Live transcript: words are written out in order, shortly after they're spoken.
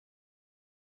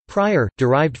Prior,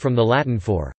 derived from the Latin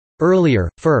for earlier,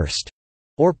 first,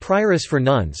 or prioress for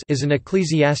nuns, is an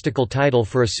ecclesiastical title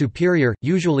for a superior,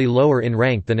 usually lower in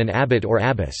rank than an abbot or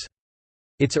abbess.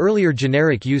 Its earlier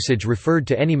generic usage referred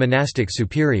to any monastic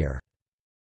superior.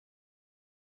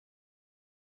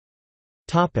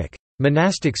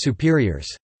 Monastic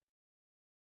superiors.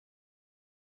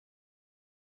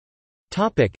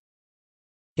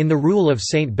 In the Rule of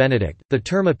Saint Benedict, the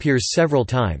term appears several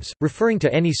times, referring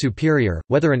to any superior,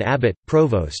 whether an abbot,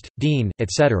 provost, dean,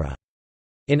 etc.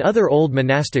 In other old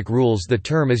monastic rules the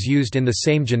term is used in the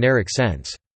same generic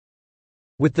sense.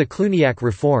 With the Cluniac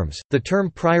reforms, the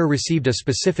term prior received a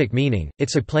specific meaning, it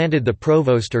supplanted the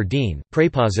provost or dean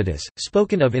praepositus,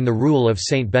 spoken of in the Rule of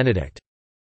Saint Benedict.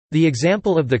 The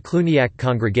example of the Cluniac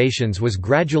congregations was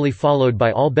gradually followed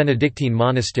by all Benedictine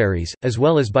monasteries, as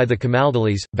well as by the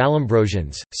Camaldolese,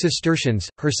 Vallambrosians, Cistercians,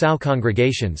 Hirsau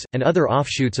congregations, and other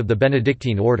offshoots of the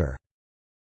Benedictine order.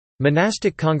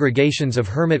 Monastic congregations of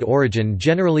hermit origin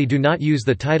generally do not use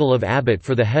the title of abbot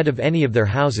for the head of any of their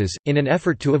houses, in an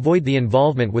effort to avoid the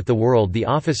involvement with the world the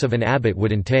office of an abbot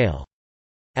would entail.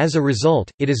 As a result,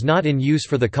 it is not in use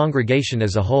for the congregation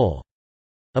as a whole.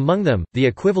 Among them, the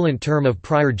equivalent term of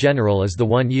prior general is the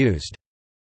one used.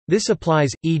 This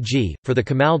applies, e.g., for the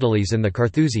Camaldolese and the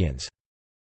Carthusians.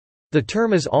 The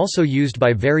term is also used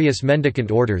by various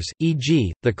mendicant orders,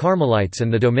 e.g., the Carmelites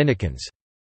and the Dominicans.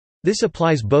 This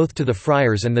applies both to the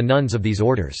friars and the nuns of these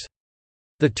orders.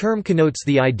 The term connotes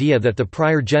the idea that the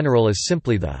prior general is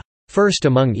simply the first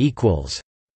among equals.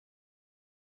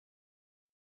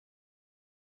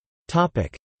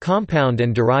 Compound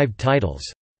and derived titles.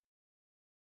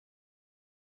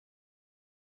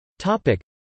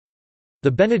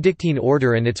 The Benedictine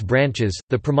order and its branches,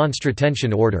 the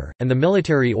Premonstratensian order, and the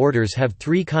military orders have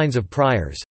three kinds of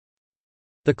priors: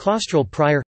 the claustral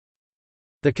prior,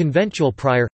 the conventual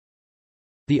prior,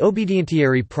 the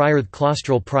obedientiary prior. The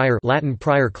claustral prior, Latin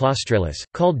prior claustralis,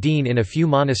 called dean in a few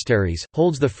monasteries,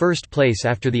 holds the first place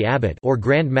after the abbot or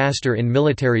grand master in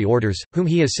military orders, whom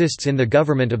he assists in the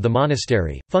government of the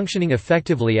monastery, functioning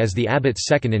effectively as the abbot's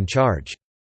second in charge.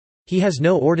 He has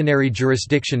no ordinary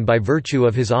jurisdiction by virtue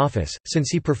of his office, since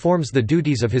he performs the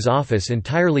duties of his office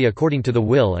entirely according to the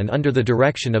will and under the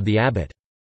direction of the abbot.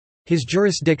 His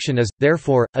jurisdiction is,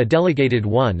 therefore, a delegated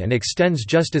one and extends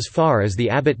just as far as the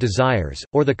abbot desires,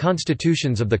 or the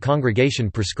constitutions of the congregation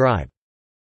prescribe.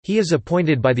 He is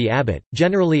appointed by the abbot,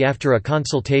 generally after a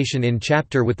consultation in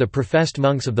chapter with the professed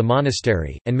monks of the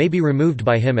monastery, and may be removed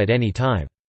by him at any time.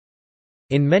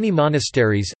 In many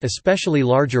monasteries, especially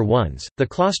larger ones, the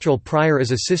claustral prior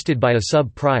is assisted by a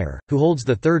sub-prior, who holds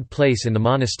the third place in the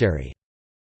monastery.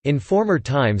 In former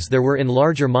times there were in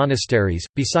larger monasteries,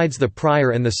 besides the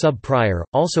prior and the sub-prior,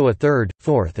 also a third,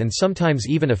 fourth and sometimes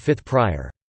even a fifth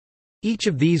prior. Each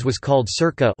of these was called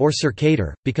circa or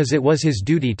circator, because it was his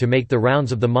duty to make the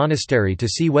rounds of the monastery to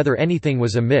see whether anything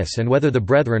was amiss and whether the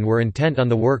brethren were intent on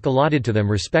the work allotted to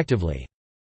them respectively.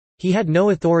 He had no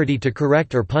authority to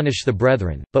correct or punish the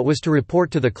brethren, but was to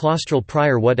report to the claustral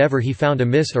prior whatever he found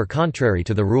amiss or contrary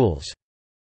to the rules.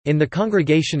 In the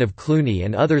congregation of Cluny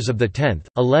and others of the 10th,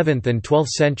 11th and 12th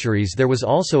centuries there was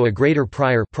also a greater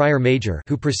prior major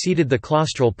who preceded the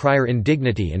claustral prior in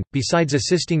dignity and, besides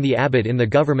assisting the abbot in the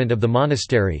government of the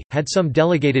monastery, had some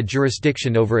delegated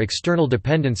jurisdiction over external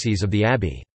dependencies of the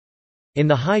abbey. In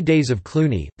the high days of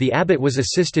Cluny, the abbot was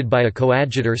assisted by a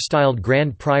coadjutor styled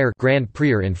grand prior, grand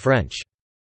prior in French.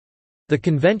 The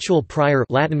conventual prior,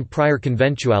 Latin prior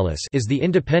conventualis, is the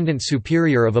independent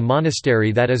superior of a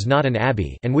monastery that is not an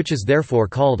abbey and which is therefore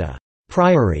called a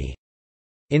priory.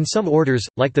 In some orders,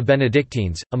 like the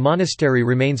Benedictines, a monastery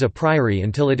remains a priory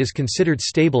until it is considered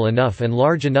stable enough and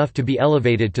large enough to be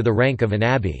elevated to the rank of an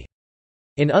abbey.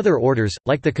 In other orders,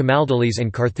 like the Camaldolese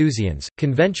and Carthusians,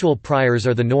 conventual priors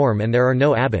are the norm and there are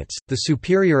no abbots. The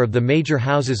superior of the major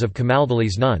houses of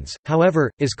Camaldolese nuns, however,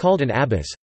 is called an abbess.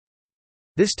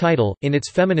 This title, in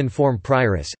its feminine form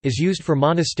prioress, is used for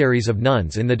monasteries of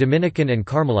nuns in the Dominican and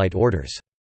Carmelite orders.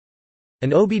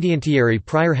 An obedientiary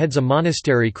prior heads a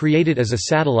monastery created as a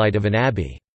satellite of an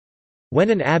abbey. When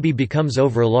an abbey becomes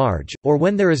overlarge, or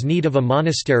when there is need of a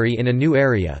monastery in a new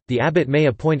area, the abbot may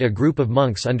appoint a group of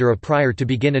monks under a prior to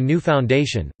begin a new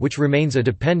foundation, which remains a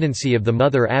dependency of the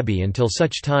mother abbey until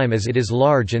such time as it is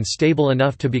large and stable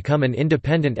enough to become an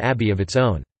independent abbey of its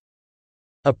own.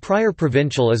 A prior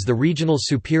provincial is the regional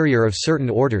superior of certain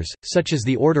orders, such as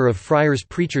the Order of Friars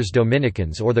Preachers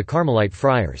Dominicans or the Carmelite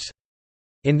Friars.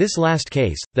 In this last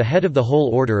case, the head of the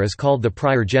whole order is called the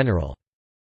prior general.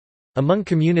 Among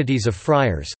communities of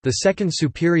friars, the second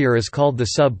superior is called the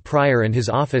sub-prior and his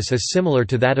office is similar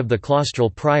to that of the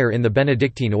claustral prior in the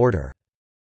Benedictine order.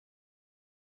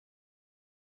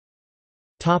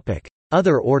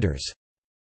 Other orders.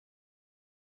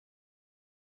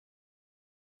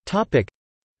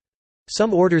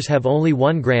 Some orders have only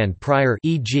one Grand Prior,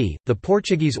 e.g., the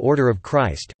Portuguese Order of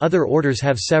Christ. Other orders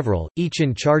have several, each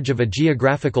in charge of a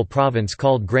geographical province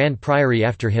called Grand Priory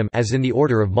after him, as in the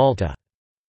Order of Malta.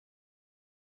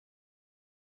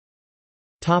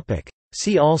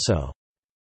 See also: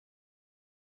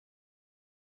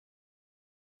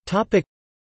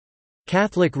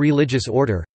 Catholic religious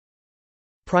order,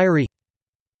 Priory.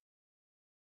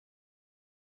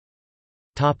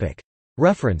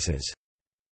 References.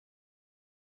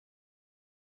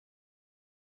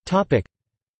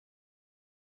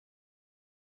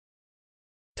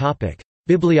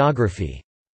 Bibliography.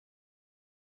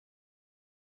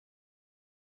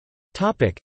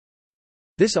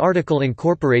 This article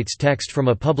incorporates text from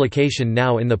a publication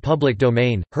now in the public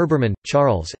domain. Herbermann,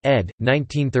 Charles, ed.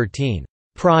 1913.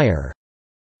 Prior.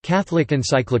 Catholic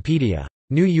Encyclopedia.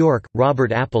 New York,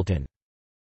 Robert Appleton.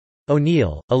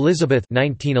 O'Neill, Elizabeth.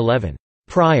 1911.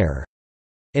 Prior.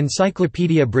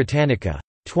 Encyclopædia Britannica.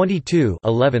 22,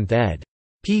 11th ed.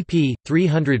 pp.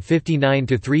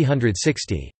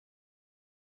 359–360.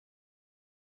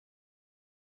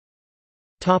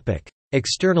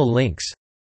 External links.